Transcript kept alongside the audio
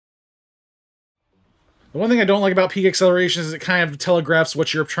The one thing I don't like about peak acceleration is it kind of telegraphs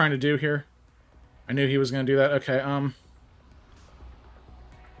what you're trying to do here. I knew he was going to do that. Okay, yeah,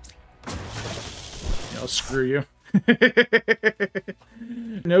 I'll screw you.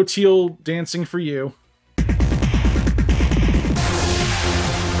 No teal dancing for you.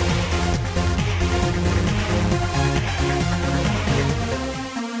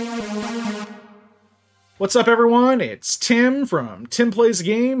 What's up, everyone? It's Tim from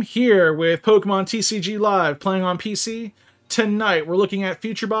TimPlaysAGame here with Pokemon TCG Live playing on PC. Tonight, we're looking at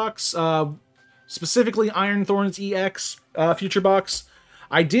Future Box, specifically Iron Thorns EX Future Box.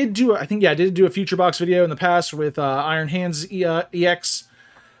 I did do a Future Box video in the past with Iron Hands EX,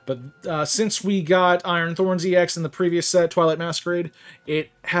 but since we got Iron Thorns EX in the previous set, Twilight Masquerade,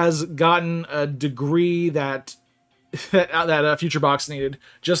 it has gotten a degree that Future Box needed.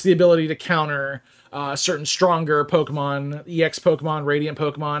 Just the ability to counter certain stronger Pokemon, EX Pokemon, Radiant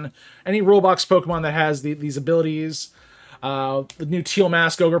Pokemon, any Roblox Pokemon that has these abilities. The new Teal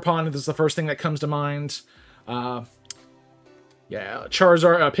Mask Ogerpon is the first thing that comes to mind. Yeah,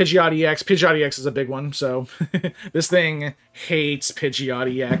 Charizard, Pidgeot EX. Pidgeot EX is a big one, so this thing hates Pidgeot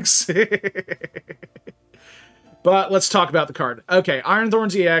EX. But let's talk about the card. Okay, Iron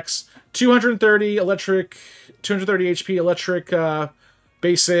Thorns EX, 230 electric, 230 HP electric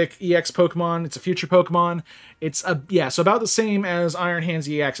basic EX Pokemon. It's a future Pokemon. It's so about the same as Iron Hands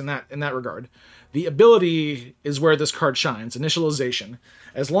EX in that regard. The ability is where this card shines, initialization.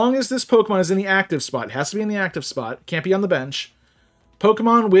 As long as this Pokemon is in the active spot, it has to be in the active spot, can't be on the bench.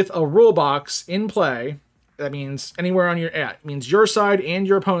 Pokemon with a rule box in play, that means anywhere on it means your side and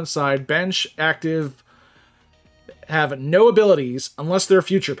your opponent's side, bench, active, have no abilities unless they're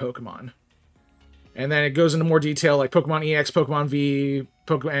future Pokemon. And then it goes into more detail, like Pokemon EX, Pokemon V,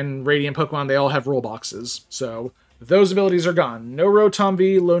 and Radiant Pokemon, they all have rule boxes. So those abilities are gone. No Rotom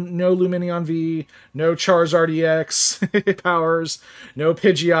V, no Lumineon V, no Charizard EX powers, no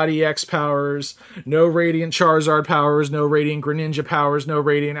Pidgeot EX powers, no Radiant Charizard powers, no Radiant Greninja powers, no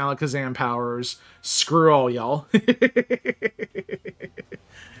Radiant Alakazam powers. Screw all, y'all.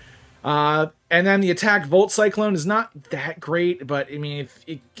 And then the attack Volt Cyclone is not that great, but I mean,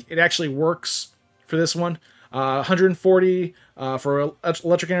 it actually works for this one. 140 for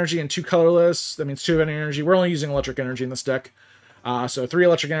electric energy and 2 colorless. That means 2 energy. We're only using electric energy in this deck. So 3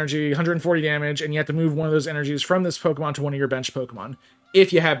 electric energy, 140 damage, and you have to move one of those energies from this Pokemon to one of your bench Pokemon.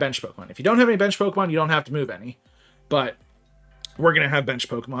 If you have bench Pokemon. If you don't have any bench Pokemon, you don't have to move any. But we're gonna have bench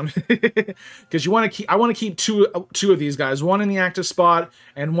Pokemon because I want to keep two of these guys, one in the active spot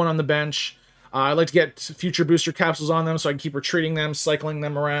and one on the bench. I like to get future booster capsules on them so I can keep retreating them, cycling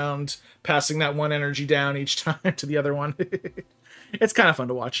them around, passing that one energy down each time to the other one. It's kind of fun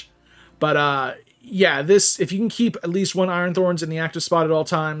to watch. But yeah, if you can keep at least one Iron Thorns in the active spot at all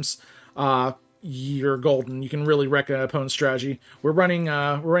times, you're golden. You can really wreck an opponent's strategy. We're running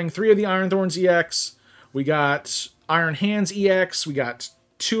 3 of the Iron Thorns EX. We got Iron Hands EX. We got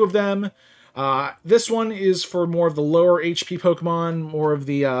 2 of them. This one is for more of the lower HP Pokemon, more of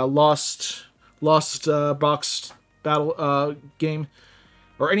the Lost box battle game,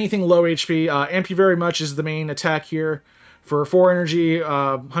 or anything low HP. Amp you very much is the main attack here for 4 energy,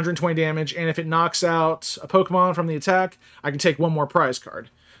 120 damage, and if it knocks out a Pokemon from the attack, I can take 1 more prize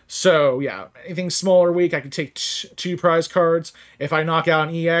card. So yeah, anything small or weak, I can take 2 prize cards. If I knock out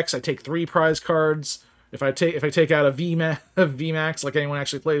an EX, I take 3 prize cards. If I take out a VMAX, like anyone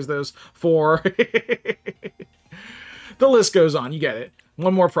actually plays those, 4. The list goes on. You get it.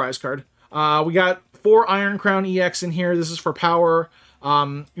 1 more prize card. We got 4 Iron Crown EX in here. This is for power.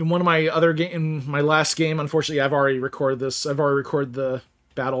 In one of my in my last game, unfortunately, I've already recorded this. I've already recorded the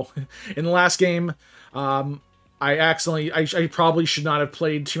battle. In the last game, I probably should not have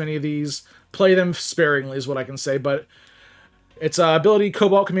played too many of these. Play them sparingly is what I can say, but its ability,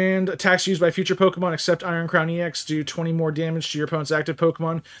 Cobalt Command, attacks used by future Pokemon except Iron Crown EX do 20 more damage to your opponent's active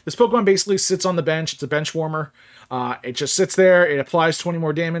Pokemon. This Pokemon basically sits on the bench. It's a bench warmer. It just sits there. It applies 20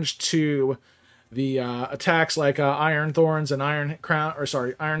 more damage to the attacks like Iron Thorns and Iron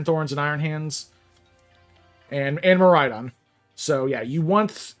Thorns and Iron Hands and Miraidon. So yeah, you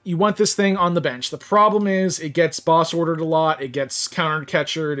want this thing on the bench. The problem is it gets boss ordered a lot. It gets countered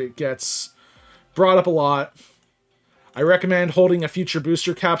catchered. It gets brought up a lot. I recommend holding a future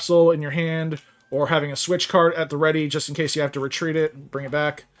booster capsule in your hand or having a Switch Cart at the ready just in case you have to retreat it and bring it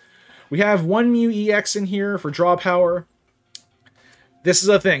back. We have 1 Mew EX in here for draw power. This is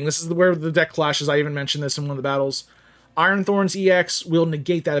a thing. This is where the deck clashes. I even mentioned this in one of the battles. Iron Thorns EX will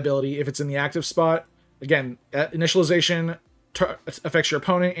negate that ability if it's in the active spot. Again, initialization affects your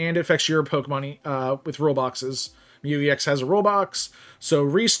opponent and it affects your Pokemon with rule boxes. Mew EX has a rule box, so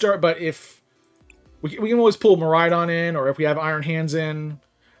restart, but if we can always pull Miraidon in, or if we have Iron Hands in,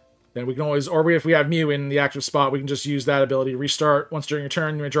 then we can always, or if we have Mew in the active spot, we can just use that ability. Restart once during your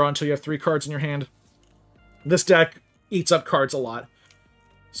turn. You may draw until you have 3 cards in your hand. This deck eats up cards a lot.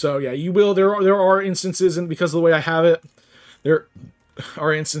 So yeah, you will. There are instances, and because of the way I have it, there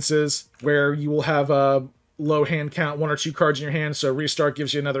are instances where you will have a low hand count, 1 or 2 cards in your hand. So restart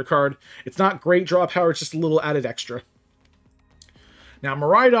gives you another card. It's not great draw power. It's just a little added extra. Now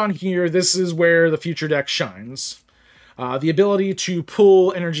Miraidon here, this is where the future deck shines. The ability to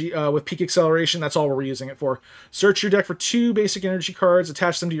pull energy with peak acceleration, that's all we're using it for. Search your deck for 2 basic energy cards,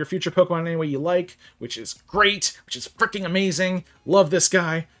 attach them to your future Pokemon any way you like, which is great, which is freaking amazing. Love this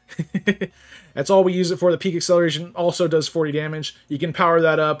guy. That's all we use it for. The peak acceleration also does 40 damage. You can power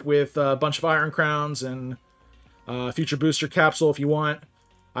that up with a bunch of Iron Crowns and future booster capsule if you want.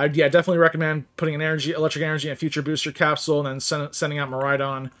 Yeah, definitely recommend putting an electric energy in a future booster capsule and then sending out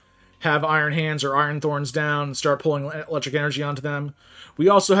Miraidon. Have Iron Hands or Iron Thorns down and start pulling electric energy onto them. We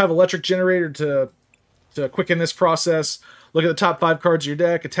also have Electric Generator to quicken this process. Look at the top 5 cards of your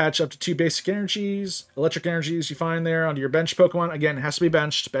deck, attach up to 2 basic energies, electric energies you find there onto your bench Pokemon. Again, it has to be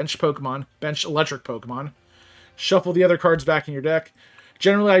benched, bench Pokemon, bench electric Pokemon. Shuffle the other cards back in your deck.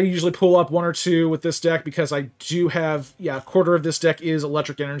 Generally, I usually pull up 1 or 2 with this deck because I do have, yeah, a quarter of this deck is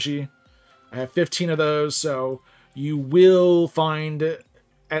electric energy. I have 15 of those, so you will find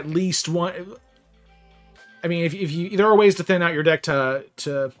at least one. I mean, if you, there are ways to thin out your deck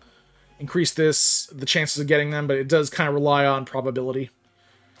to increase the chances of getting them, but it does kind of rely on probability.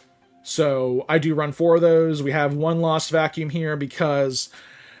 So I do run 4 of those. We have 1 Lost Vacuum here because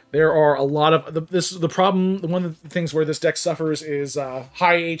there are a lot of this is the problem. One of the things where this deck suffers is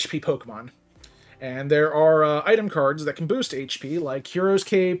high HP Pokemon, and there are item cards that can boost HP, like Hero's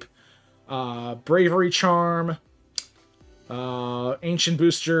Cape, Bravery Charm, Ancient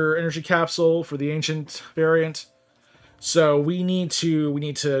Booster Energy Capsule for the Ancient variant. So we need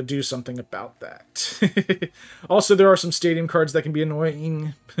to do something about that. Also, there are some Stadium cards that can be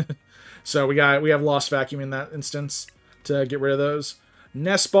annoying. So we have Lost Vacuum in that instance to get rid of those.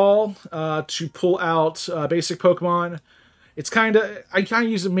 Nest Ball to pull out basic Pokemon. I kind of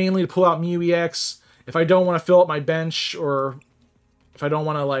use it mainly to pull out Mew EX. If I don't want to fill up my bench, or if I don't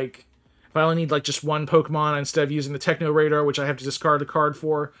want to if I only need just 1 Pokemon, instead of using the Techno Radar, which I have to discard a card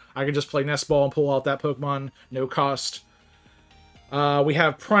for, I can just play Nest Ball and pull out that Pokemon, no cost. We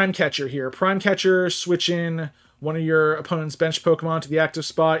have Prime Catcher here. Prime Catcher, switch in one of your opponent's bench Pokemon to the active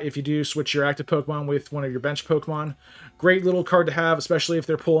spot. If you do, switch your active Pokemon with one of your bench Pokemon. Great little card to have, especially if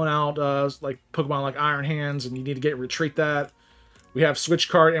they're pulling out Pokemon like Iron Hands and you need to retreat that. We have Switch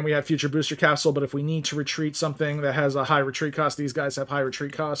Cart and we have Future Booster Capsule, but if we need to retreat something that has a high retreat cost, these guys have high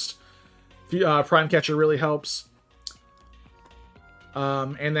retreat cost. Prime Catcher really helps.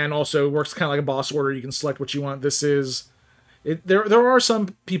 And then also works kind of like a boss order. You can select what you want. This is... There are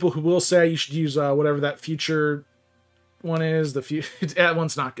some people who will say you should use whatever that future one is. That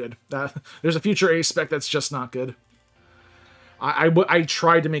one's not good. There's a future A spec that's just not good. I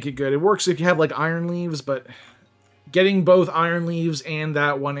tried to make it good. It works if you have Iron Leaves, but getting both Iron Leaves and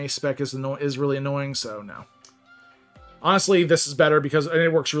that 1A spec is really annoying, so no. Honestly, this is better because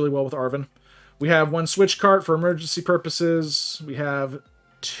it works really well with Arven. We have 1 Switch Cart for emergency purposes. We have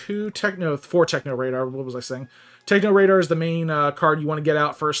 4 Techno Radar. What was I saying? Techno Radar is the main card you want to get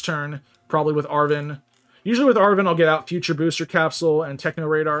out first turn, probably with Arven. Usually with Arven, I'll get out Future Booster Capsule and Techno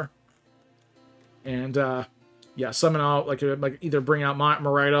Radar. And, yeah, summon out, either bring out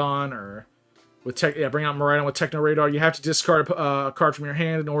Miraidon or... bring out Miraidon with Techno Radar. You have to discard a card from your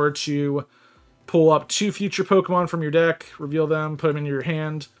hand in order to pull up 2 future Pokemon from your deck, reveal them, put them in your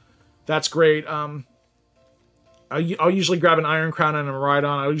hand. That's great. I'll usually grab an Iron Crown and a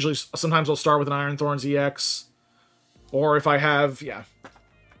Miraidon. Sometimes I'll start with an Iron Thorns EX. Or if I have,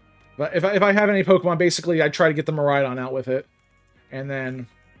 But if I have any Pokemon, basically I try to get the Miraidon out with it. And then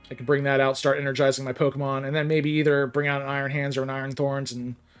I can bring that out, start energizing my Pokemon, and then maybe either bring out an Iron Hands or an Iron Thorns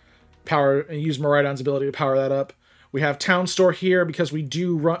and use Miraidon's ability to power that up. We have Town Store here because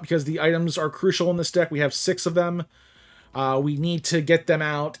because the items are crucial in this deck. We have 6 of them. We need to get them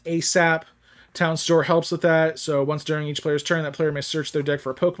out ASAP. Town Store helps with that. So once during each player's turn, that player may search their deck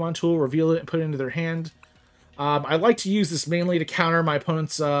for a Pokemon tool, reveal it, and put it into their hand. I like to use this mainly to counter my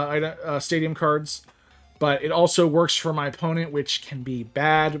opponent's stadium cards, but it also works for my opponent, which can be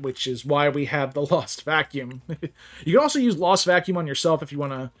bad, which is why we have the Lost Vacuum. You can also use Lost Vacuum on yourself if you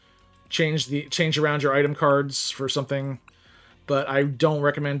want to change around your item cards for something, but I don't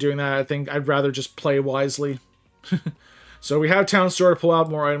recommend doing that. I think I'd rather just play wisely. So we have Town Store to pull out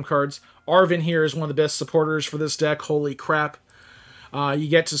more item cards. Arven here is one of the best supporters for this deck. Holy crap. You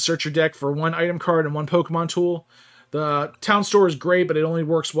get to search your deck for 1 item card and 1 Pokemon tool. The Town Store is great, but it only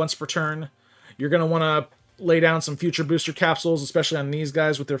works once per turn. You're going to want to lay down some future booster capsules, especially on these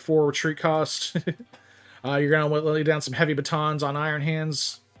guys with their 4 retreat cost. You're going to lay down some heavy batons on Iron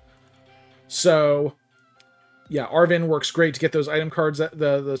Hands. So, yeah, Arven works great to get those item cards,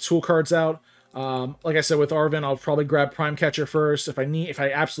 the tool cards out. Like I said, with Arven, I'll probably grab Prime Catcher first. If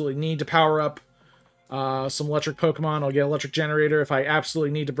I absolutely need to power up some electric Pokemon, I'll get Electric Generator. If I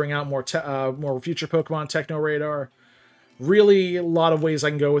absolutely need to bring out more future Pokemon, Techno Radar. Really, a lot of ways I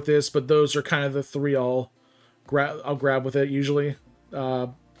can go with this, but those are kind of the 3 I'll grab with it usually.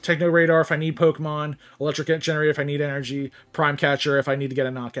 Techno Radar if I need Pokemon, Electric Generator if I need energy, Prime Catcher if I need to get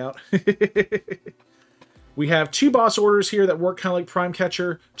a knockout. We have 2 boss orders here that work kind of like Prime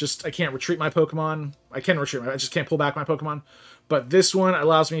Catcher. Just, I can't retreat my Pokemon. I just can't pull back my Pokemon. But this one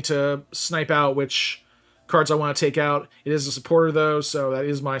allows me to snipe out which cards I want to take out. It is a supporter though, so that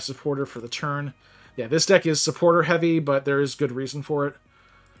is my supporter for the turn. Yeah, this deck is supporter heavy, but there is good reason for it.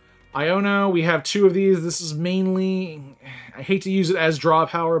 Iono, we have 2 of these. This is mainly, I hate to use it as draw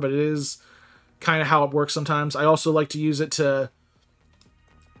power, but it is kind of how it works sometimes. I also like to use it to,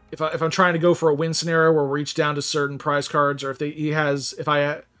 if I'm trying to go for a win scenario where we reach down to certain prize cards, or if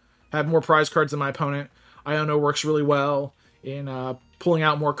I have more prize cards than my opponent, Iono works really well in pulling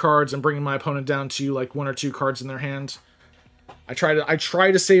out more cards and bringing my opponent down to like 1 or 2 cards in their hand. I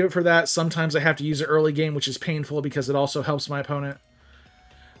try to save it for that. Sometimes I have to use it early game, which is painful because it also helps my opponent.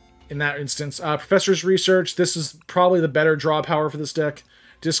 In that instance, Professor's Research. This is probably the better draw power for this deck.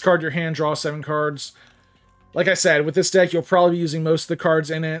 Discard your hand, draw 7 cards. Like I said, with this deck, you'll probably be using most of the cards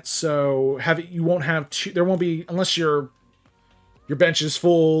in it, so there won't be, unless your bench is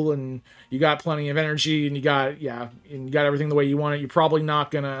full and you got plenty of energy and you got everything the way you want it. You're probably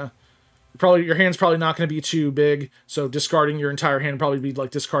not gonna. Your hand's probably not going to be too big, so discarding your entire hand would probably be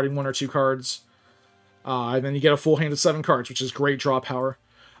like discarding 1 or 2 cards. And then you get a full hand of 7 cards, which is great draw power.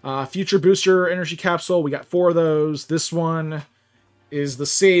 Future Booster Energy Capsule, we got 4 of those. This one is the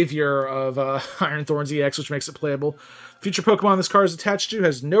savior of Iron Thorns EX, which makes it playable. Future Pokemon this card is attached to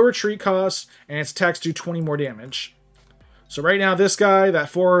has no retreat cost, and its attacks do 20 more damage. So right now, this guy, that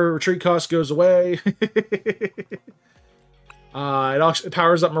 4 retreat cost goes away. It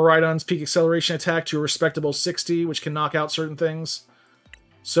powers up Miraidon's peak acceleration attack to a respectable 60, which can knock out certain things.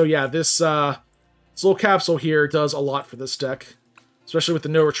 So yeah, this little capsule here does a lot for this deck, especially with the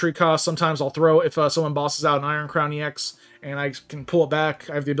no retreat cost. Sometimes I'll throw, if someone bosses out an Iron Crown EX and I can pull it back,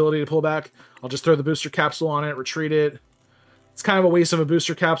 I have the ability to pull back, I'll just throw the booster capsule on it, retreat it. It's kind of a waste of a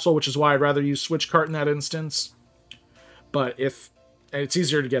booster capsule, which is why I'd rather use Switch Cart in that instance. But it's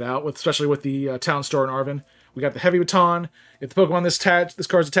easier to get out, especially with the Town Store and Arven. We got the Heavy Baton. If the Pokemon this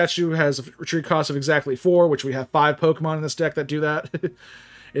card's attached to has a retreat cost of exactly 4, which we have 5 Pokemon in this deck that do that.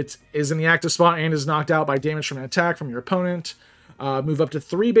 It is in the active spot and is knocked out by damage from an attack from your opponent. Move up to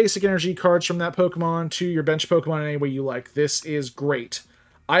 3 basic energy cards from that Pokemon to your bench Pokemon in any way you like. This is great.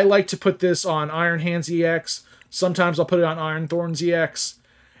 I like to put this on Iron Hands EX. Sometimes I'll put it on Iron Thorns EX.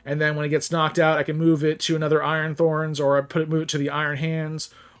 And then when it gets knocked out, I can move it to another Iron Thorns, or move it to the Iron Hands.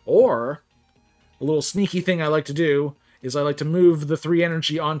 Or, a little sneaky thing I like to do is I like to move the 3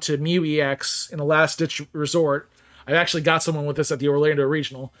 energy onto Mew EX in a last-ditch resort. I actually got someone with this at the Orlando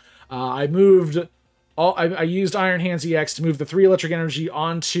Regional. I used Iron Hands EX to move the 3 electric energy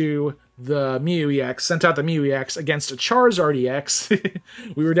onto the Mew EX, sent out the Mew EX against a Charizard EX.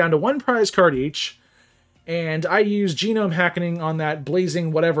 We were down to 1 prize card each, and I used Genome Hackening on that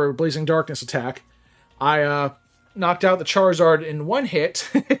Blazing Darkness attack. I knocked out the Charizard in 1 hit.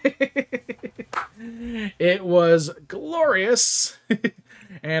 It was glorious,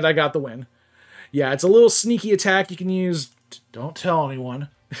 and I got the win. Yeah, it's a little sneaky attack you can use. Don't tell anyone.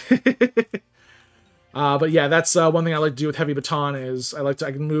 But yeah, that's one thing I like to do with Heavy Baton is I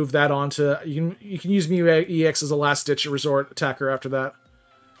can move that onto, you can use Mew EX as a last ditch resort attacker after that,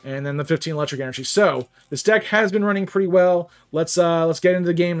 and then the 15 electric energy. So this deck has been running pretty well. Let's get into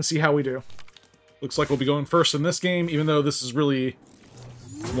the game and see how we do. Looks like we'll be going first in this game, even though this is really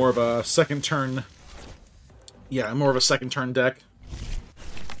more of a second turn. Yeah, more of a second turn deck.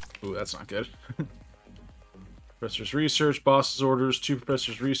 Ooh, that's not good. Professor's Research, Boss's Orders, 2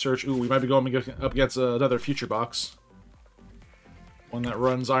 Professor's Research. Ooh, we might be going up against another Future Box. One that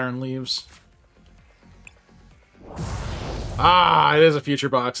runs Iron Leaves. Ah, it is a Future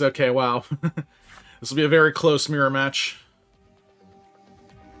Box. Okay, wow. This will be a very close mirror match.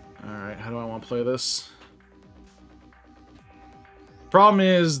 Alright, how do I want to play this? Problem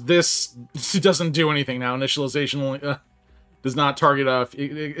is, this doesn't do anything now. Initialization only does not target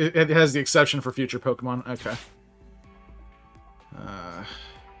it has the exception for future Pokemon. Okay.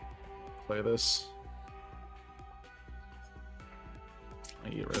 play this. I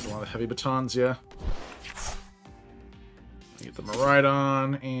get rid of a lot of heavy batons, yeah. I get the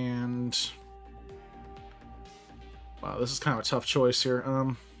Miraidon, and... Wow, this is kind of a tough choice here.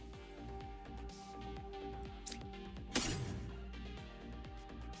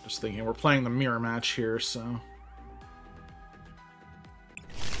 Just thinking, we're playing the mirror match here, so...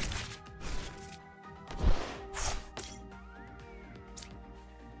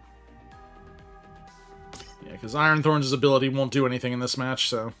 Yeah, because Iron Thorns' ability won't do anything in this match,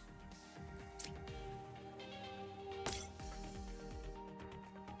 so...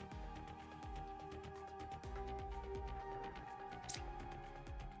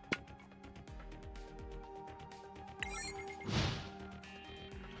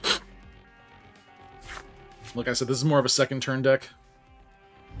 Like I said, this is more of a second turn deck.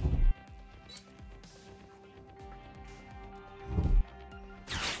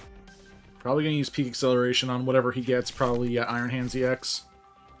 Probably going to use Peak Acceleration on whatever he gets, probably Iron Hands EX.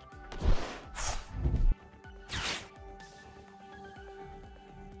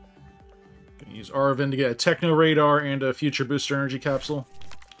 Going to use Arven to get a Techno Radar and a Future Booster Energy Capsule.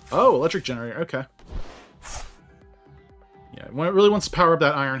 Oh, Electric Generator, okay. Yeah, when it really wants to power up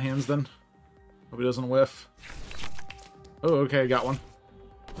that Iron Hands then. Hope he doesn't whiff. Oh, okay, got one.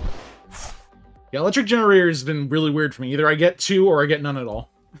 Yeah, Electric Generator has been really weird for me. Either I get 2 or I get none at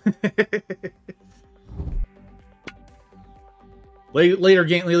all. Later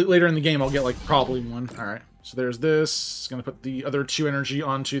in the game, I'll get, like, probably 1. Alright, so there's this. Gonna put the other 2 energy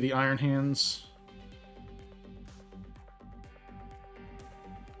onto the Iron Hands.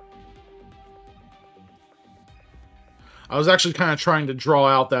 I was actually kind of trying to draw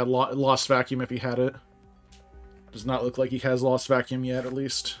out that Lost Vacuum if he had it. Does not look like he has Lost Vacuum yet, at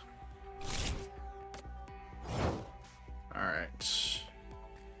least. Alright.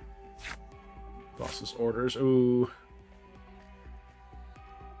 Boss's orders. Ooh.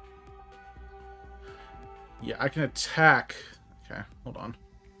 Yeah, I can attack. Okay, hold on.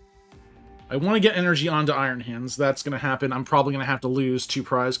 I want to get energy onto Iron Hands. That's going to happen. I'm probably going to have to lose 2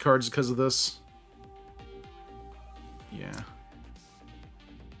 prize cards because of this. Yeah.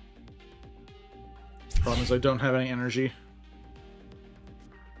 Problem is I don't have any energy.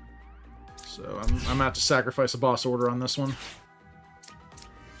 So I'm going to have to sacrifice a boss order on this one.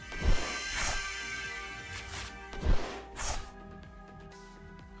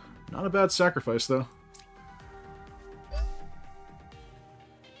 Not a bad sacrifice, though.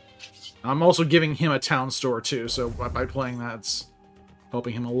 I'm also giving him a Town Store, too, so by playing that, it's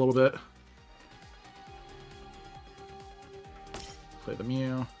helping him a little bit. Play the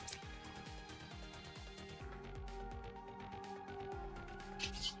Mew.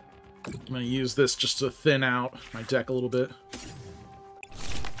 I'm going to use this just to thin out my deck a little bit.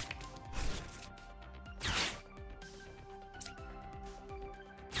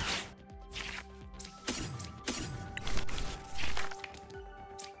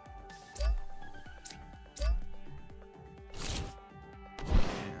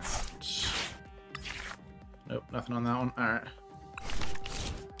 Nope, nothing on that one. Alright.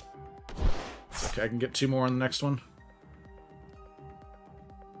 It's okay, I can get 2 more on the next one.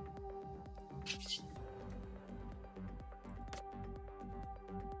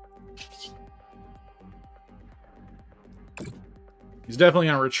 He's definitely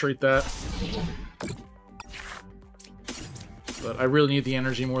going to retreat that. But I really need the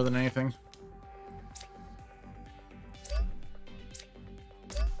energy more than anything.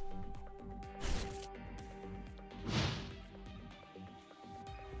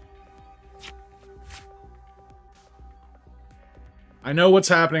 I know what's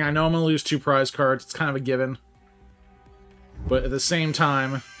happening. I know I'm going to lose 2 prize cards. It's kind of a given. But at the same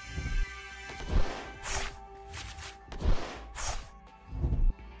time...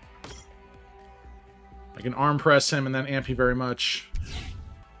 I can arm press him and then amp you very much.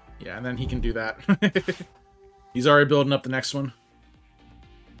 Yeah, and then he can do that. He's already building up the next one.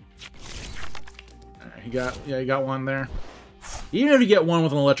 Alright, he got 1 there. Even if you get 1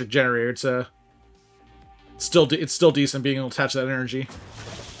 with an Electric Generator, it's still decent being able to attach that energy.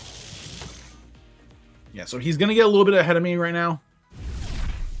 Yeah, so he's gonna get a little bit ahead of me right now.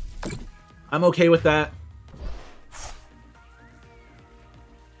 I'm okay with that.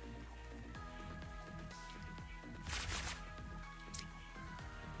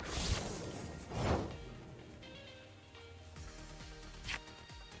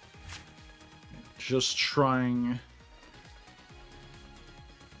 Just trying...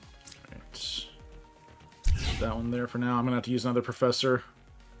 Right. Put that one there for now. I'm going to have to use another Professor.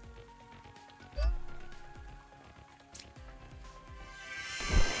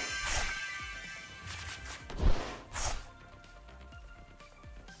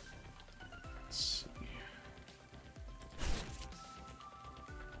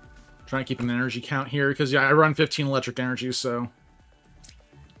 Trying to keep an energy count here, because, yeah, I run 15 electric energies, so...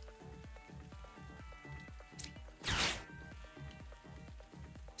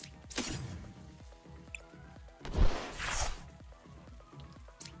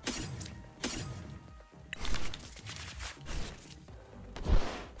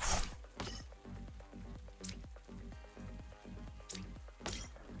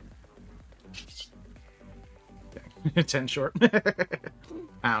 Okay. 10 short.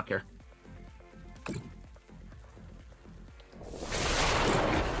 I don't care.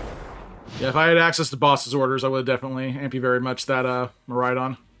 Yeah, if I had access to boss's orders, I would definitely amp you very much that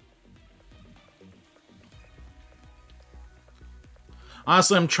Miraidon.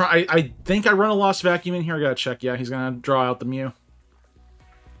 Honestly, I think I run a Lost Vacuum in here. I gotta check. Yeah, he's gonna draw out the Mew.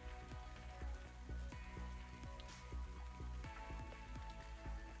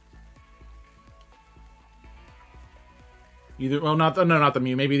 Either, well, not the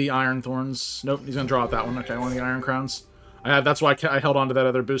Mew. Maybe the Iron Thorns. Nope, he's gonna draw out that one. Okay, one of the Iron Crowns. That's why I held on to that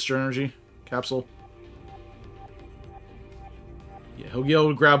other booster energy capsule. Yeah, he'll be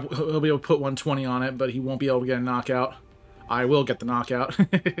able to put 120 on it, but he won't be able to get a knockout. I will get the knockout.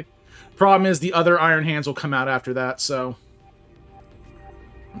 Problem is, the other Iron Hands will come out after that, so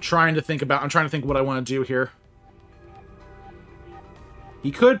I'm trying to think what I want to do here.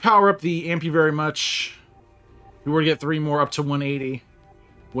 He could power up the amp you very much. If we were to get 3 more up to 180,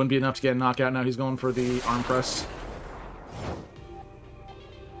 wouldn't be enough to get a knockout. Now he's going for the arm press.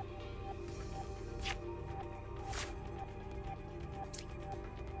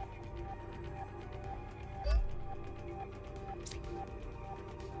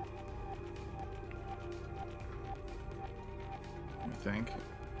 Think.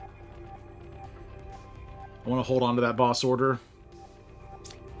 I want to hold on to that boss order.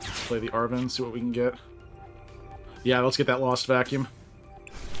 Let's play the Arven, see what we can get. Yeah, let's get that Lost Vacuum.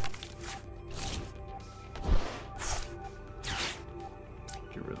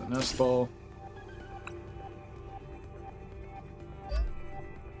 Get rid of the Nest Ball.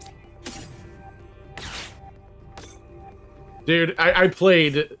 Dude, I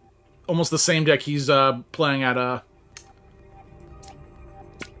played almost the same deck he's playing at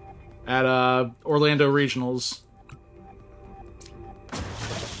Orlando Regionals,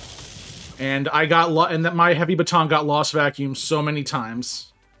 and my Heavy Baton got Lost Vacuum so many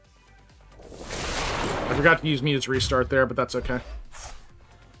times. I forgot to use Mew's restart there, but that's okay.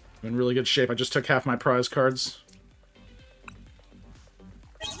 I'm in really good shape. I just took half my prize cards.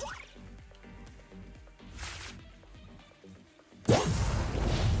 Yeah.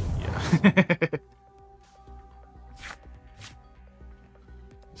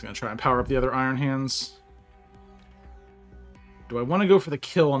 He's gonna try and power up the other Iron Hands. Do I want to go for the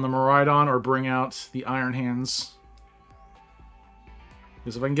kill on the Miraidon or bring out the Iron Hands?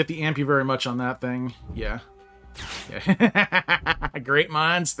 Because if I can get the Ampy very much on that thing, yeah. Great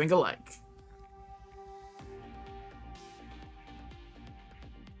minds think alike.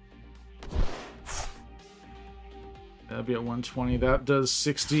 That'd be at 120. That does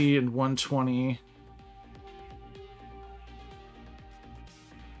 60 and 120.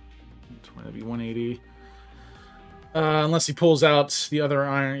 That'd be 180. Unless he pulls out the other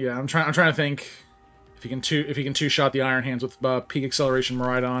iron. Yeah, I'm trying to think if he can two-shot the Iron Hands with Peak Acceleration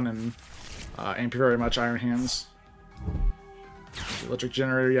Miraidon and Ampy very much Iron Hands. Electric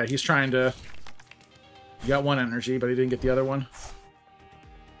Generator. Yeah, he's trying to. He got one energy, but he didn't get the other one.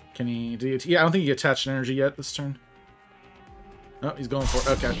 Can he? Yeah, I don't think he attached an energy yet this turn. Oh, he's going for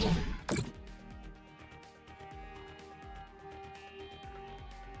it. Okay.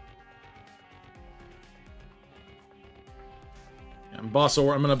 I'm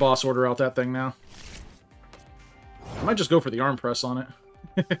gonna boss order out that thing now. I might just go for the arm press on it.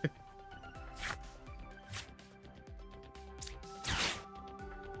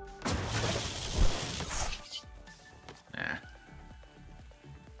 Nah.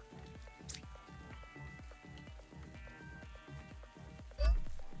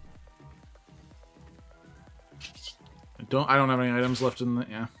 I don't have any items left in the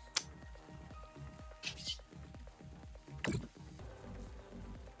yeah.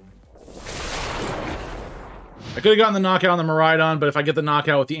 I could have gotten the knockout on the Miraidon, but if I get the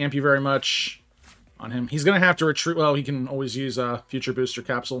knockout with the Ampy very much on him, he's going to have to retreat. Well, he can always use a Future Booster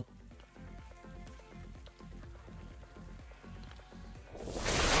Capsule.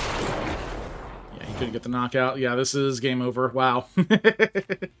 Yeah, he couldn't get the knockout. Yeah, this is game over. Wow.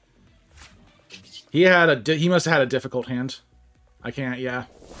 He must have had a difficult hand. I can't, yeah.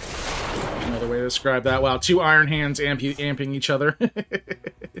 There's another way to describe that. Wow, two Iron Hands amping each other.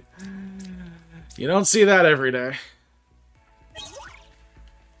 You don't see that every day.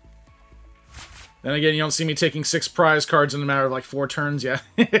 Then again, you don't see me taking 6 prize cards in a matter of like 4 turns. Yeah.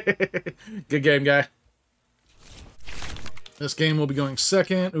 Good game, guy. This game will be going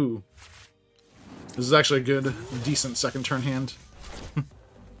second. Ooh. This is actually a good, decent second turn hand.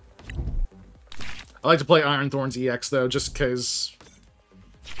 I like to play Iron Thorns EX, though, just because...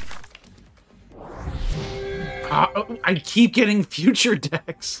 I keep getting future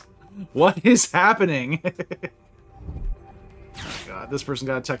decks. What is happening? Oh god, this person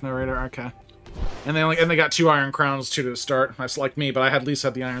got a Techno Radar. Okay. And they got 2 Iron Crowns too to start. That's like me, but I at least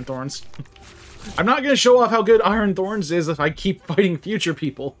had the Iron Thorns. I'm not gonna show off how good Iron Thorns is if I keep fighting future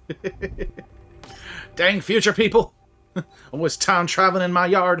people. Dang future people! Always time traveling in my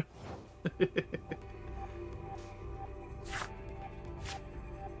yard.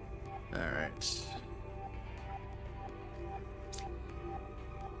 Alright.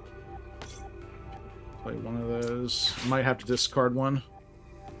 Play one of those. Might have to discard one.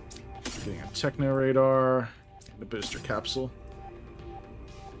 Getting a Techno Radar, the booster capsule.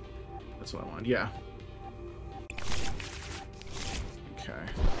 That's what I want, yeah. Okay.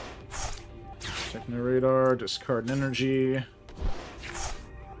 Techno Radar, discard an energy.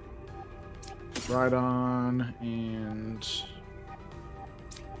 Miraidon, and...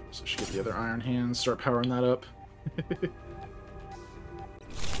 So I should get the other Iron Hands, start powering that up.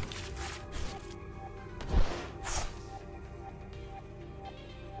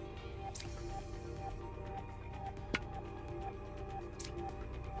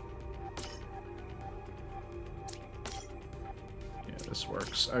 This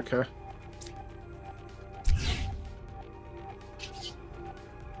works. Okay.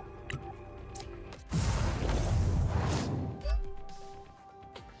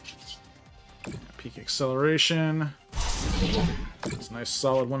 Peak acceleration. It's a nice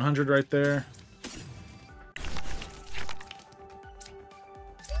solid 100 right there.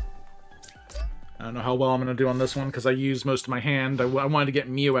 I don't know how well I'm going to do on this one because I used most of my hand. I wanted to get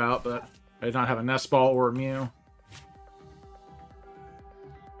Mew out, but I did not have a Nest Ball or a Mew.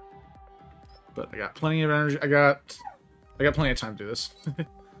 But I got plenty of energy. I got plenty of time to do this.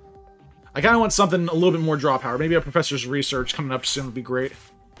 I kind of want something a little bit more draw power. Maybe a Professor's Research coming up soon would be great.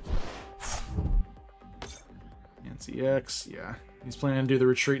 Nancy X, yeah. He's planning to do the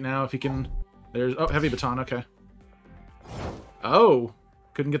retreat now if he can. There's Heavy Baton, okay. Oh,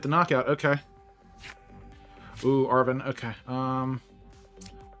 couldn't get the knockout, okay. Ooh, Arven, okay.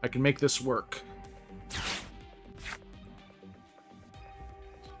 I can make this work.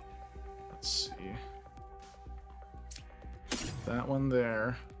 That one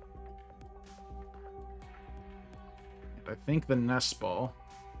there. I think the Nest Ball.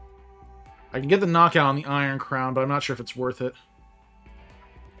 I can get the knockout on the Iron Crown, but I'm not sure if it's worth it.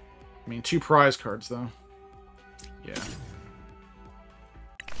 I mean, 2 prize cards, though. Yeah.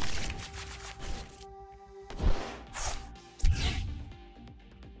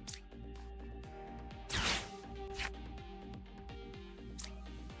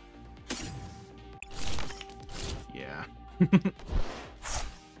 Yeah.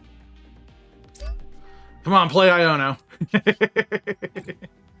 Come on, play Iono.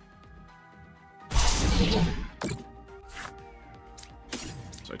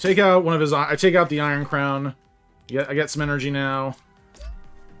 So I take out one of his. I take out the Iron Crown. I get some energy now.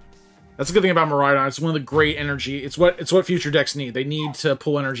 That's a good thing about Miraidon. It's one of the great energy. It's what future decks need. They need to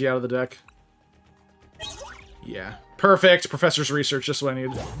pull energy out of the deck. Yeah, perfect. Professor's Research. Just what I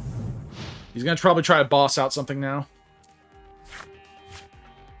needed. He's gonna probably try to boss out something now.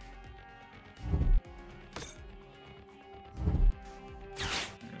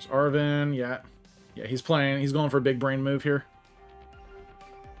 Arven, yeah. Yeah, he's going for a big brain move here.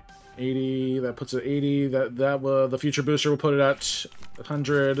 80, that puts it 80. The future booster will put it at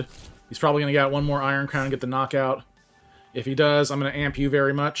 100. He's probably going to get one more Iron Crown and get the knockout. If he does, I'm going to amp you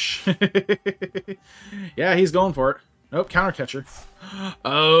very much. Yeah, he's going for it. Nope, counter catcher.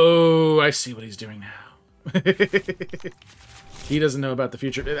 Oh, I see what he's doing now. He doesn't know about the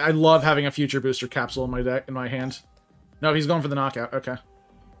future. I love having a future booster capsule in my deck, in my hand. No, he's going for the knockout. Okay.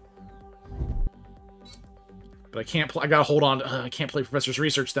 But I can't I gotta hold on to, I can't play Professor's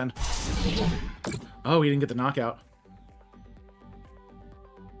Research then. Oh, he didn't get the knockout.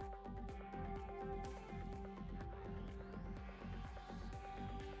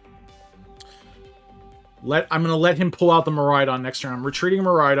 I'm gonna let him pull out the Miraidon next turn. I'm retreating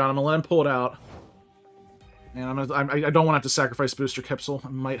Miraidon. I'm gonna let him pull it out. And I don't want to have to sacrifice Booster Capsule. I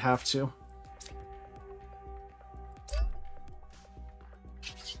might have to.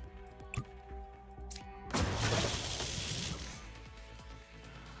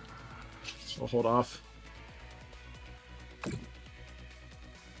 We'll hold off.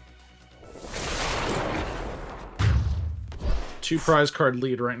 2 prize card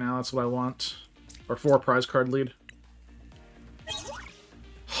lead right now. That's what I want. Or 4 prize card lead.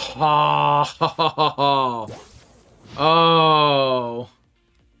 Ha ha ha ha. Oh.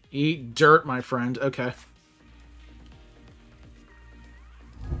 Eat dirt, my friend. Okay.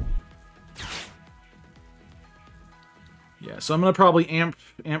 Yeah, so I'm gonna probably amp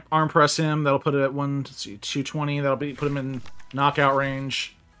arm press him. That'll put it at 220. That'll put him in knockout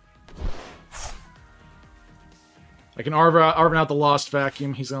range. I can Arven out the Lost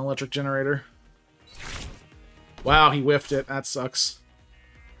Vacuum. He's an Electric Generator. Wow, he whiffed it. That sucks.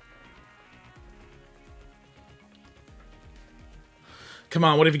 Come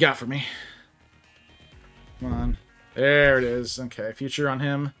on, what have you got for me? Come on. There it is. Okay, future on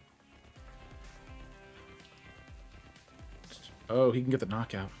him. Oh, he can get the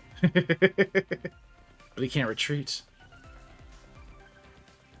knockout. But he can't retreat.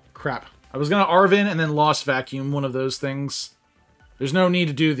 Crap. I was going to Arven and then Lost Vacuum, one of those things. There's no need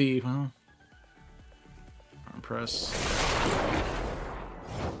to do the... well... arm press.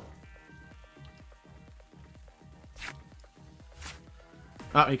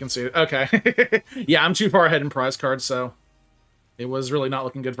 Oh, you can see it. Okay. Yeah, I'm too far ahead in prize cards, so... it was really not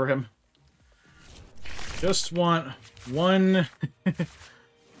looking good for him. Just want one...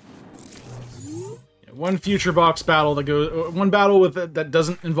 one future box battle that goes... one battle with that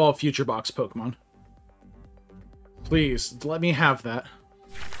doesn't involve future box Pokemon. Please, let me have that.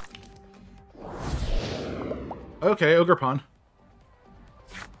 Okay, Ogerpon.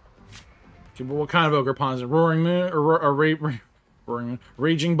 Okay, but what kind of Ogerpon is it? Roaring Moon? Or Roaring Moon?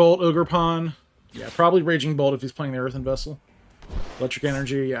 Raging Bolt Ogerpon? Yeah, probably Raging Bolt if he's playing the Earthen Vessel. Electric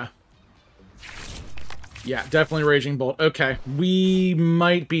Energy, yeah. Yeah, definitely Raging Bolt. Okay, we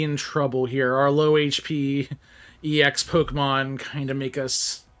might be in trouble here. Our low HP EX Pokemon kind of make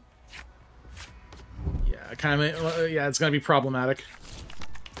us... yeah, kind of... yeah, it's going to be problematic.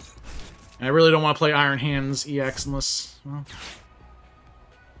 And I really don't want to play Iron Hands EX unless... well...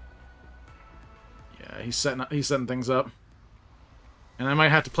 yeah, he's setting things up. And I might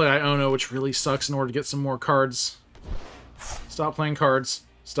have to play Iono, which really sucks in order to get some more cards. Stop playing cards.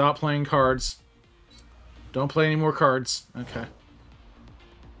 Stop playing cards. Don't play any more cards. Okay.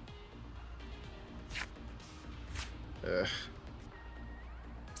 Ugh.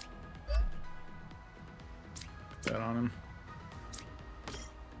 Put that on him.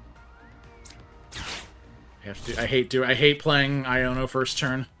 I hate playing Iono first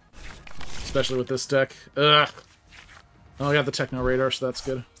turn. Especially with this deck. Ugh. Oh, I got the Techno Radar, so that's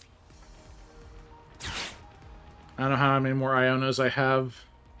good. I don't know how many more Ionos I have.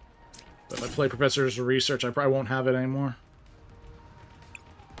 But if I play Professor's Research, I probably won't have it anymore.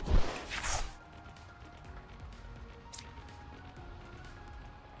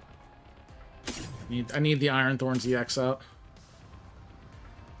 I need the Iron Thorns EX out.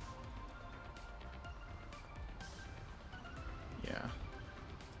 Yeah.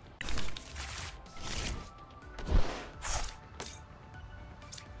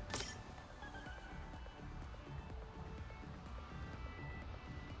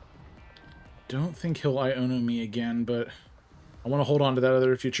 Don't think he'll Iono me again, but I want to hold on to that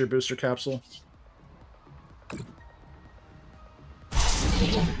other future booster capsule.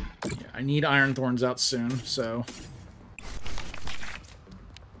 Yeah, I need Iron Thorns out soon, so...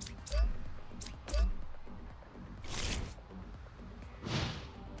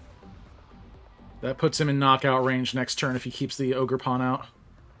 that puts him in knockout range next turn if he keeps the Ogerpon out.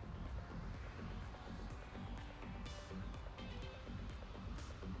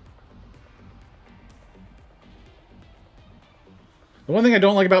 The one thing I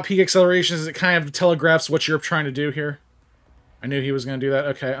don't like about peak acceleration is it kind of telegraphs what you're trying to do here. I knew he was going to do that.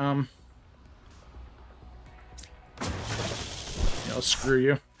 Okay, yeah, I'll screw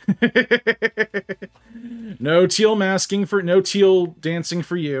you. No teal masking for... no teal dancing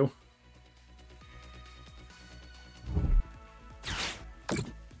for you.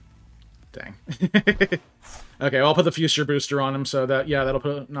 Dang. Okay, well, I'll put the future booster on him so that... yeah, that'll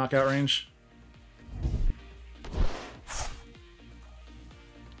put a knockout range.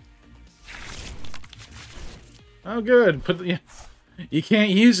 Oh, good. Put the, yeah. You can't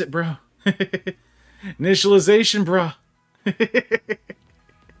use it, bro. Initialization, bro.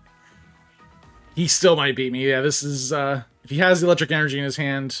 He still might beat me. Yeah, this is, if he has the electric energy in his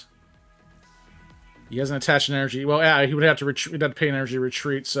hand, he hasn't attached an energy. Well, yeah, he would have to retreat. He'd have to pay an energy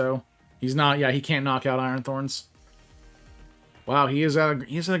retreat, so he's not, yeah, he can't knock out Iron Thorns. Wow, he is at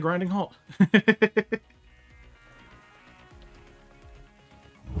a grinding halt.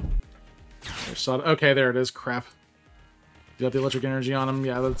 Okay, there it is. Crap. You got the electric energy on him.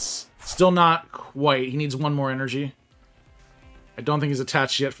 Yeah, that's still not quite. He needs one more energy. I don't think he's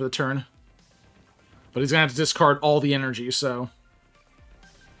attached yet for the turn. But he's going to have to discard all the energy, so...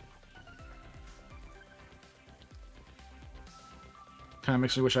 Kind of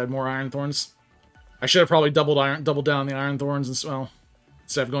makes me wish I had more Iron Thorns. I should have probably doubled down on the Iron Thorns as well,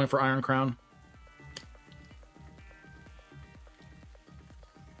 instead of going for Iron Crown.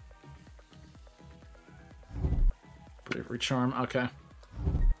 Bravery Charm, okay.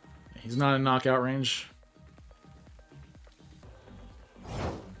 He's not in knockout range.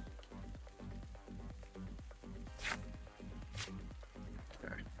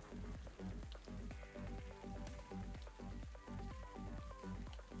 Okay.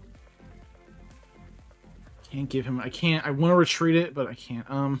 Can't give him, I can't, I want to retreat it, but I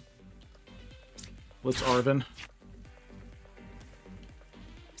can't. Let's Arven.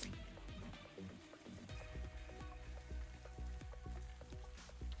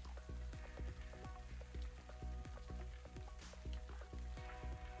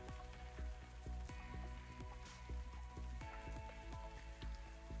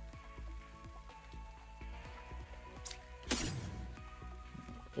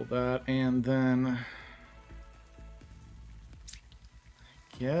 Pull that, and then...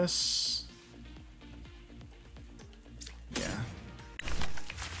 Yes. Yeah.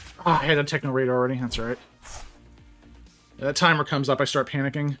 Oh, I had a Techno Radar already. That's alright. Yeah, that timer comes up, I start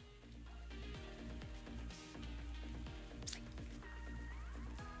panicking.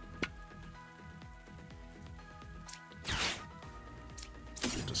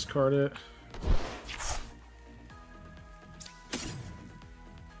 Discard it.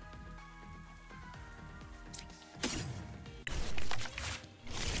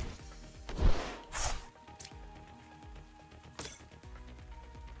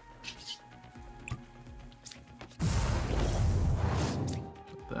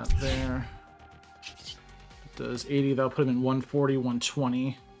 There. Does 80, that'll put him in 140,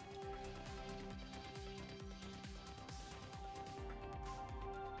 120.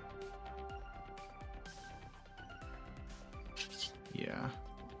 Yeah.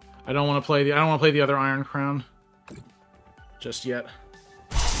 I don't want to play the other Iron Crown just yet.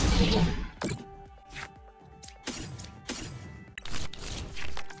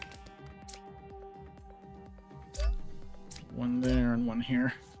 One there and one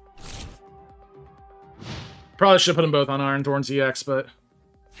here. Probably should put them both on Iron Thorns EX, but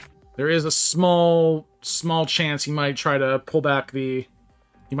there is a small chance he might try to pull back the...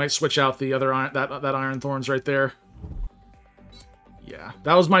 He might switch out the other that Iron Thorns right there. Yeah,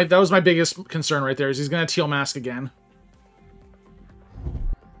 that was my biggest concern right there. Is he's gonna Teal Mask again?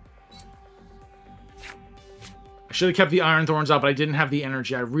 I should have kept the Iron Thorns out, but I didn't have the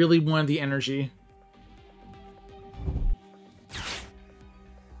energy. I really wanted the energy.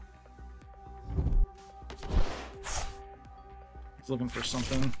 Looking for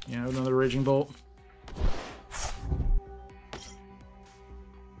something. Yeah, another Raging Bolt.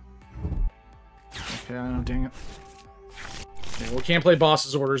 Okay, I know, dang it. Okay, well, we can't play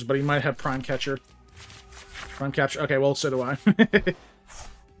boss's orders, but he might have Prime Catcher. Prime Catcher. Okay, well, so do I.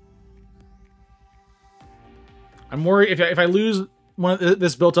 I'm worried if I lose one of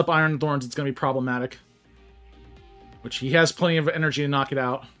this built-up Iron Thorns, it's going to be problematic. Which he has plenty of energy to knock it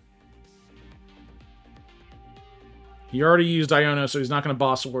out. He already used Iono, so he's not going to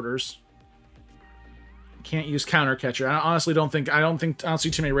boss orders. Can't use Counter Catcher. I honestly don't think I don't see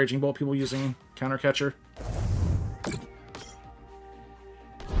too many Raging Bolt people using Counter Catcher.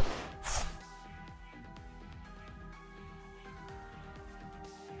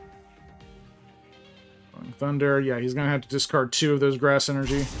 Thunder, yeah, he's going to have to discard 2 of those grass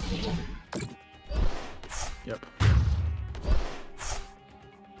energy. Yep.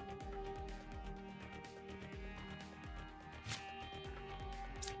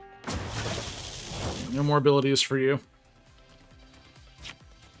 No more abilities for you.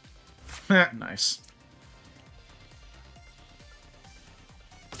 Nice.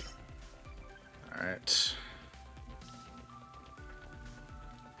 Alright.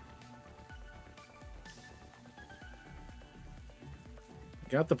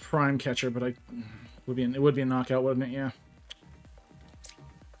 Got the Prime Catcher, but it would be a knockout, wouldn't it? Yeah.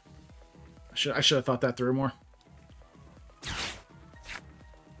 I should have thought that through more.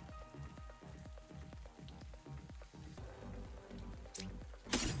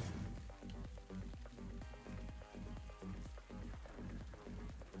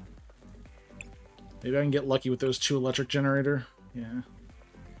 Maybe I can get lucky with those 2 Electric Generator. Yeah.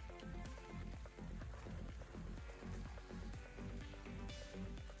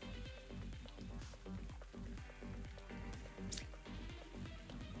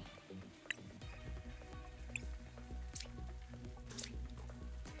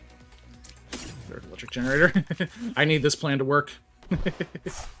 Electric Generator. I need this plan to work.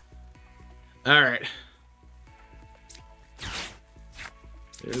 Alright.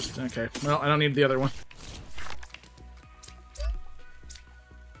 There's... Okay. Well, I don't need the other one.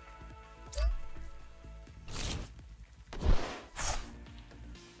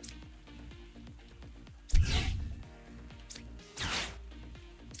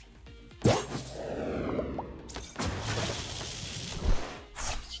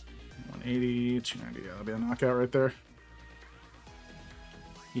 $290, yeah, that'll be a knockout right there.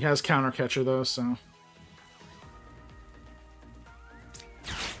 He has Counter Catcher though, so...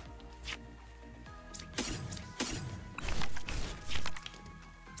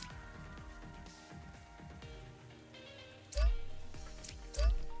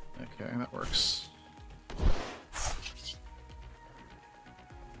 Okay, that works.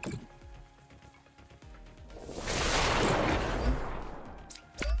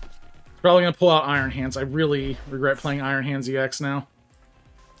 Probably gonna pull out Iron Hands. I really regret playing Iron Hands EX now.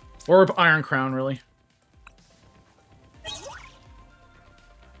 Or Iron Crown, really.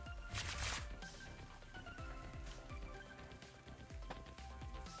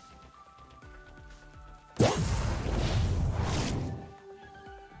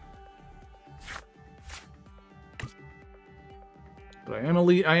 But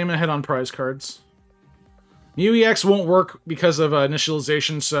I am ahead on prize cards. Mew EX won't work because of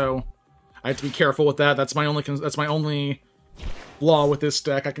initialization, so I have to be careful with that. That's my only flaw with this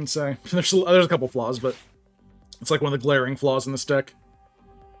deck, I can say. There's a couple flaws, but it's like one of the glaring flaws in this deck.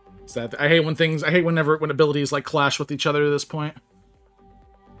 Is that I hate when abilities like clash with each other at this point.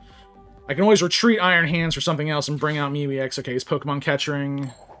 I can always retreat Iron Hands for something else and bring out Mew EX. Okay, he's Pokemon Catchering.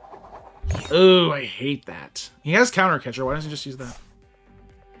 Oh, I hate that. He has Counter Catcher. Why doesn't he just use that?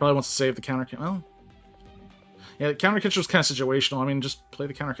 Probably wants to save the Counter Catcher. Well, yeah, the Counter Catcher is kind of situational. I mean, just play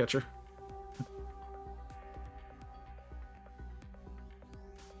the Counter Catcher.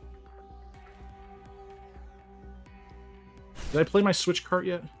 Did I play my Switch Cart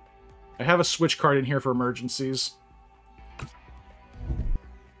yet? I have a Switch Cart in here for emergencies.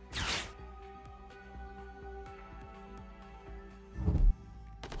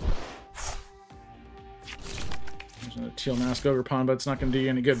 There's a Teal Mask Ogre Pawn, but it's not going to do you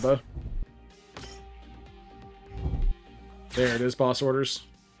any good, bud. There it is, boss orders.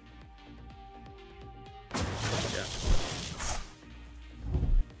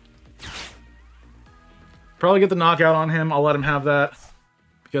 Probably get the knockout on him. I'll let him have that.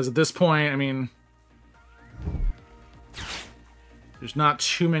 Because at this point, I mean... There's not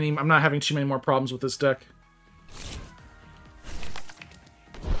too many... I'm not having too many more problems with this deck.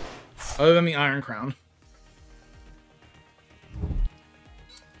 Other than the Iron Crown.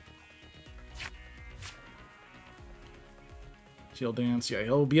 Shield Dance. Yeah,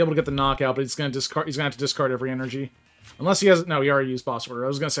 he'll be able to get the knockout, but he's gonna have to discard every energy. Unless he has... No, he already used Boss Order. I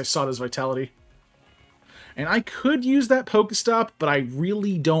was gonna say Sought His Vitality. And I could use that Pokestop, but I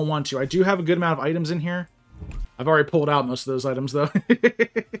really don't want to. I do have a good amount of items in here. I've already pulled out most of those items, though.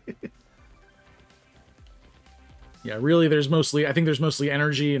 Yeah, really, I think there's mostly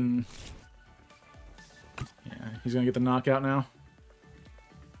energy, and... Yeah, he's gonna get the knockout now.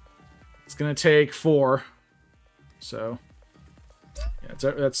 It's gonna take 4. So...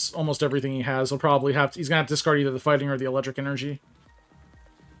 Yeah, that's almost everything he has. He's gonna have to discard either the Fighting or the Electric Energy.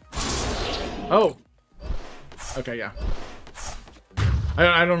 Oh! Okay, yeah.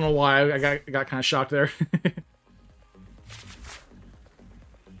 I don't know why. I got kind of shocked there.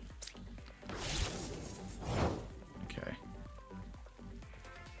 Okay.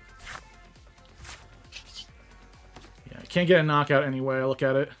 Yeah, I can't get a knockout anyway. I look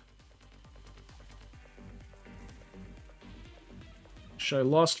at it. Should I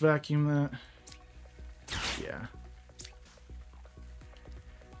Lost Vacuum that? Yeah.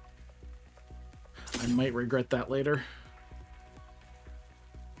 I might regret that later.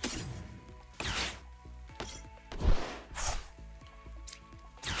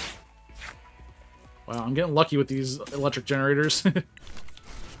 Wow, I'm getting lucky with these electric generators.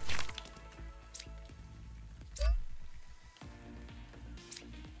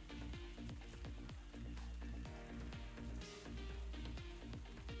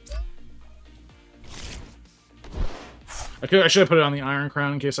 I should have put it on the Iron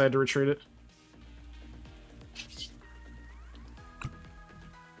Crown in case I had to retreat it.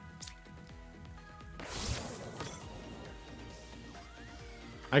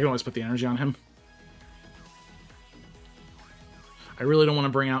 I can always put the energy on him. I really don't want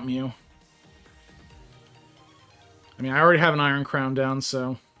to bring out Mew. I mean, I already have an Iron Crown down,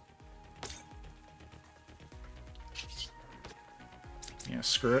 so... Yeah,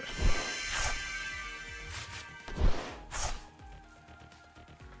 screw it.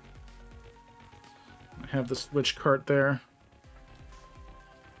 have the Switch Cart there.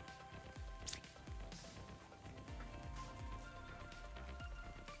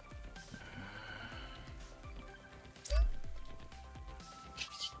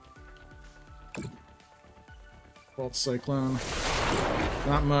 Volt Cyclone.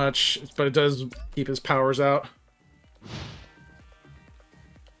 Not much, but it does keep his powers out.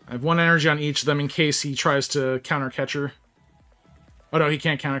 I have 1 energy on each of them in case he tries to counter Catcher. Oh no, he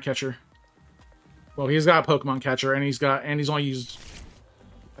can't counter Catcher. Well, he's got a Pokemon Catcher, and he's only used,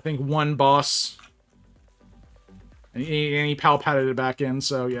 I think, 1 boss. And he Pal-Patted it back in,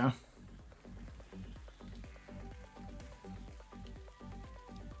 so yeah.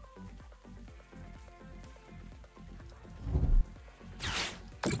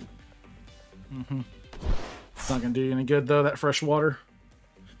 It's not gonna do you any good though, that fresh water.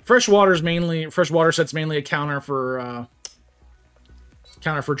 Fresh water set's mainly a counter for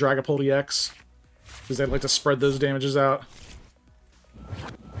Dragapult EX. Because they like to spread those damages out.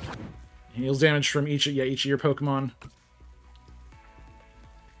 Heals damage from each of your Pokemon.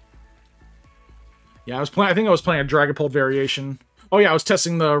 Yeah, I think I was playing a Dragapult variation. Oh yeah, I was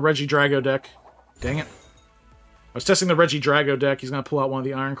testing the Regidrago deck. Dang it. I was testing the Regidrago deck. He's gonna pull out one of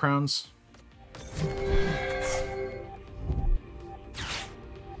the Iron Crowns.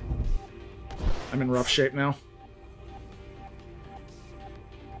 I'm in rough shape now.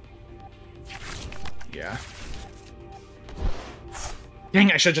 Yeah.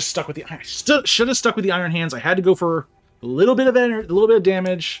 Dang, I should have just stuck with the. I should have stuck with the Iron Hands. I had to go for a little bit of energy, a little bit of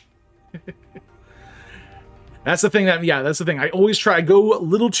damage. That's the thing that, yeah, that's the thing. I always try to go a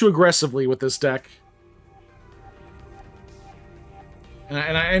little too aggressively with this deck.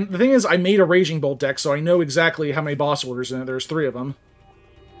 And the thing is, I made a Raging Bolt deck, so I know exactly how many boss orders in it. There's 3 of them.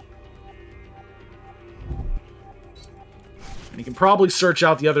 And you can probably search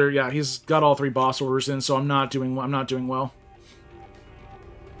out the other. Yeah, he's got all 3 boss orders in, so I'm not doing well.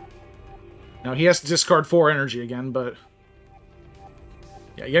 Now he has to discard 4 energy again, but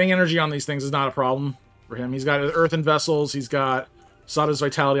yeah, getting energy on these things is not a problem for him. He's got Earthen Vessels. He's got Sada's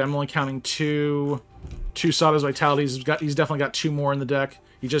Vitality. I'm only counting 2 Sada's Vitalities. He's definitely got 2 more in the deck.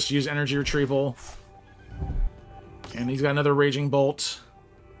 He just used Energy Retrieval, and he's got another Raging Bolt.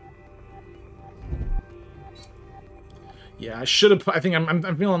 Yeah, I should have. I think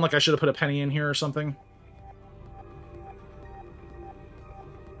I'm feeling like I should have put a penny in here or something.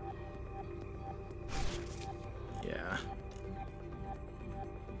 Yeah.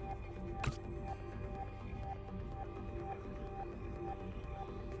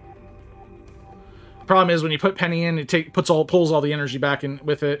 Problem is when you put penny in, it pulls all the energy back in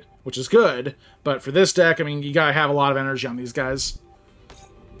with it, which is good. But for this deck, I mean, you gotta have a lot of energy on these guys.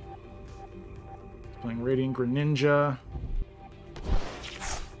 Playing Radiant Greninja.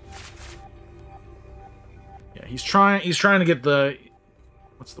 Yeah, he's trying to get the,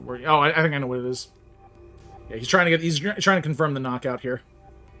 what's the word? Oh, I think I know what it is. Yeah, he's trying to confirm the knockout here.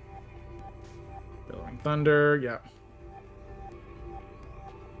 Billowing Thunder, yeah.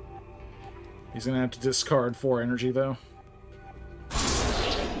 He's gonna have to discard 4 energy though.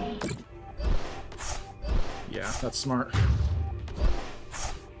 Yeah, that's smart.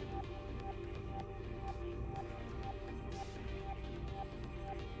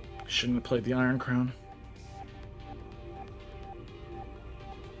 Shouldn't have played the Iron Crown.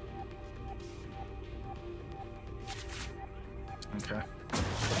 Okay.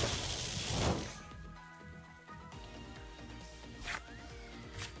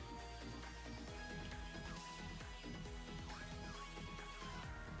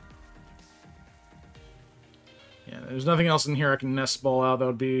 Yeah, there's nothing else in here I can Nest Ball out. That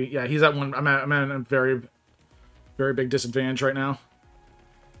would be, yeah, he's at 1. I'm at a very, very big disadvantage right now.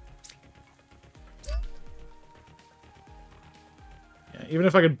 Even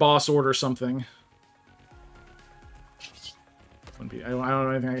if I could boss order something, I don't know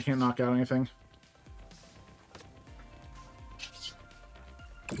anything. I can't knock out anything.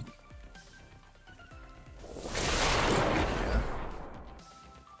 Yeah.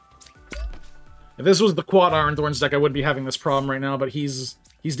 If this was the quad Iron Thorns deck, I would be having this problem right now. But he's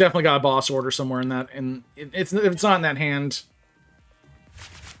definitely got a boss order somewhere in that, and if it's not in that hand.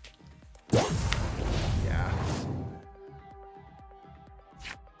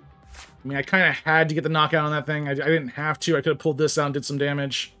 I mean, I kind of had to get the knockout on that thing. I didn't have to. I could have pulled this out and did some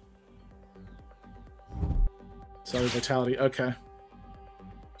damage. Sorry, Vitality. Okay.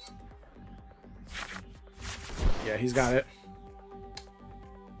 Yeah, he's got it.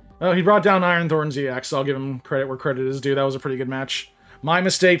 Oh, he brought down Iron Thorns EX, so I'll give him credit where credit is due. That was a pretty good match. My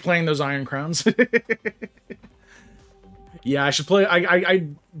mistake playing those Iron Crowns. Yeah, I should play.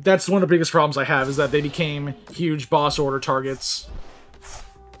 That's one of the biggest problems I have is that they became huge boss order targets,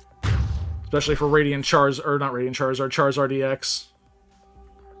 especially for Radiant Charizard, or not Radiant Charizard, Charizard EX.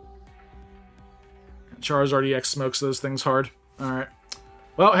 Charizard EX smokes those things hard. All right.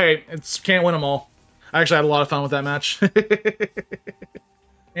 Well, hey, can't win them all. I actually had a lot of fun with that match.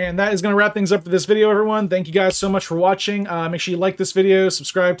 And that is going to wrap things up for this video, everyone. Thank you guys so much for watching. Make sure you like this video,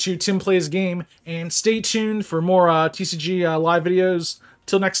 subscribe to TimPlaysAGame, and stay tuned for more TCG live videos.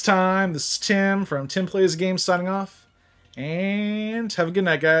 Till next time, this is Tim from TimPlaysAGame signing off. And have a good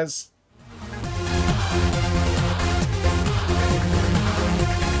night, guys.